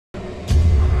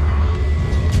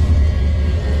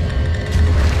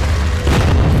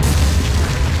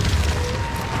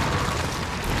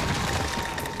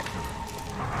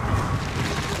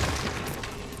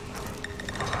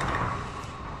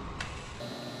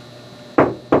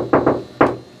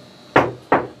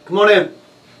Come on in.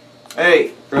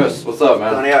 Hey. Chris, what's up,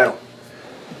 man? Donny Idol.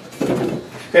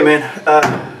 Hey, man.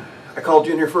 I called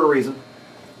you in here for a reason.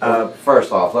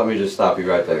 First off, let me just stop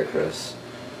you right there, Chris.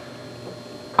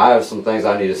 I have some things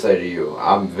I need to say to you.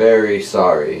 I'm very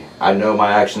sorry. I know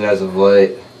my action as of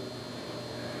late.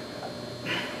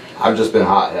 I've just been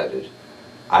hot-headed.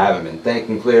 I haven't been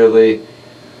thinking clearly.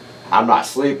 I'm not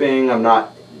sleeping.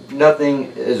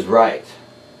 Nothing is right.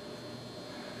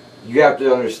 You have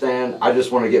to understand, I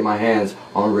just want to get my hands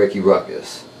on Ricky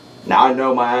Ruckus. Now I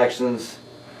know my actions,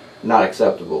 not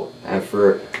acceptable. And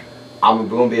I'm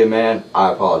going to be a man,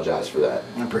 I apologize for that.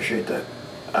 I appreciate that.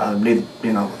 I'm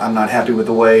not happy with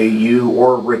the way you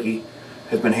or Ricky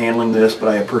has been handling this, but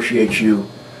I appreciate you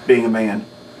being a man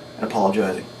and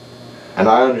apologizing. And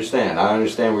I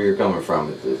understand where you're coming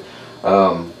from.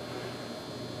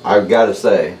 I've got to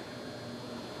say,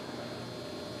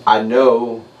 I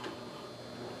know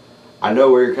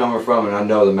where you're coming from, and I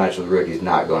know the match with Ricky's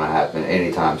not going to happen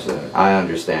anytime soon. I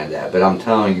understand that, but I'm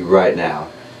telling you right now,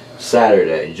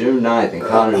 Saturday, June 9th in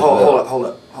Connersville.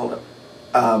 Hold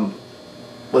up.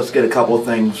 Let's get a couple of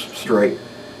things straight.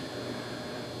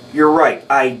 You're right.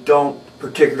 I don't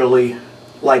particularly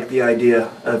like the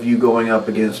idea of you going up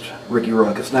against Ricky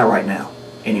Ruckus. Not right now,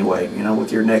 anyway,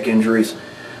 with your neck injuries.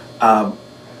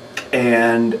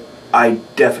 And I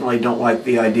definitely don't like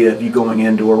the idea of you going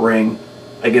into a ring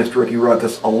against Ricky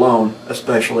Ruckus alone,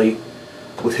 especially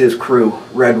with his crew,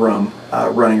 Redrum,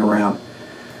 running around.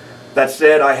 That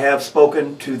said, I have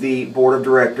spoken to the board of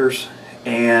directors,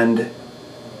 and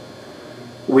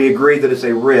we agree that it's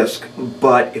a risk,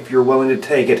 but if you're willing to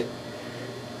take it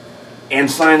and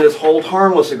sign this hold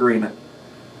harmless agreement,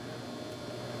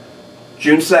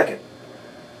 June 2nd,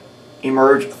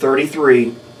 Emerge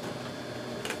 33,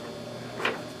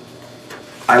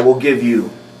 I will give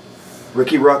you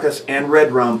Ricky Ruckus and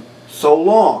Redrum so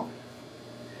long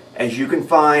as you can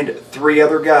find 3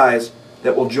 other guys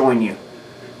that will join you.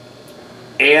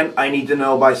 And I need to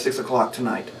know by 6 o'clock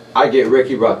tonight. I get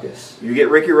Ricky Ruckus. You get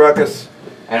Ricky Ruckus.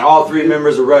 And all 3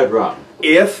 members of Redrum.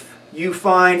 If you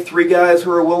find 3 guys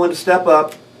who are willing to step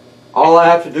up. All I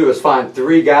have to do is find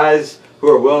 3 guys who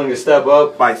are willing to step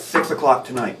up. By 6 o'clock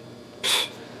tonight.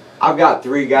 I've got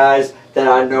 3 guys that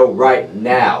I know right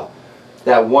now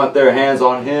that want their hands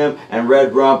on him and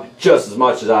Redrum just as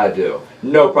much as I do.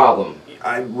 No problem.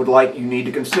 I would like you need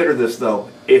to consider this,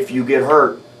 though. If you get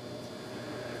hurt,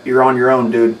 you're on your own,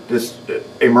 dude. This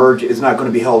Emerge is not going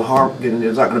to be held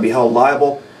it's not going to be held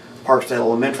liable. Parkside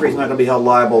Elementary is not going to be held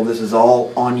liable. This is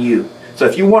all on you. So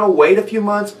if you want to wait a few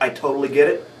months, I totally get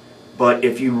it. But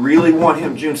if you really want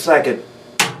him June 2nd,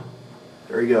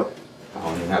 there you go. I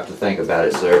don't even have to think about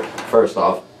it, sir. First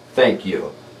off, thank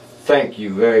you. Thank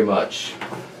you very much.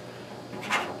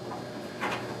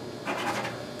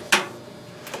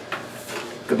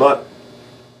 Good luck.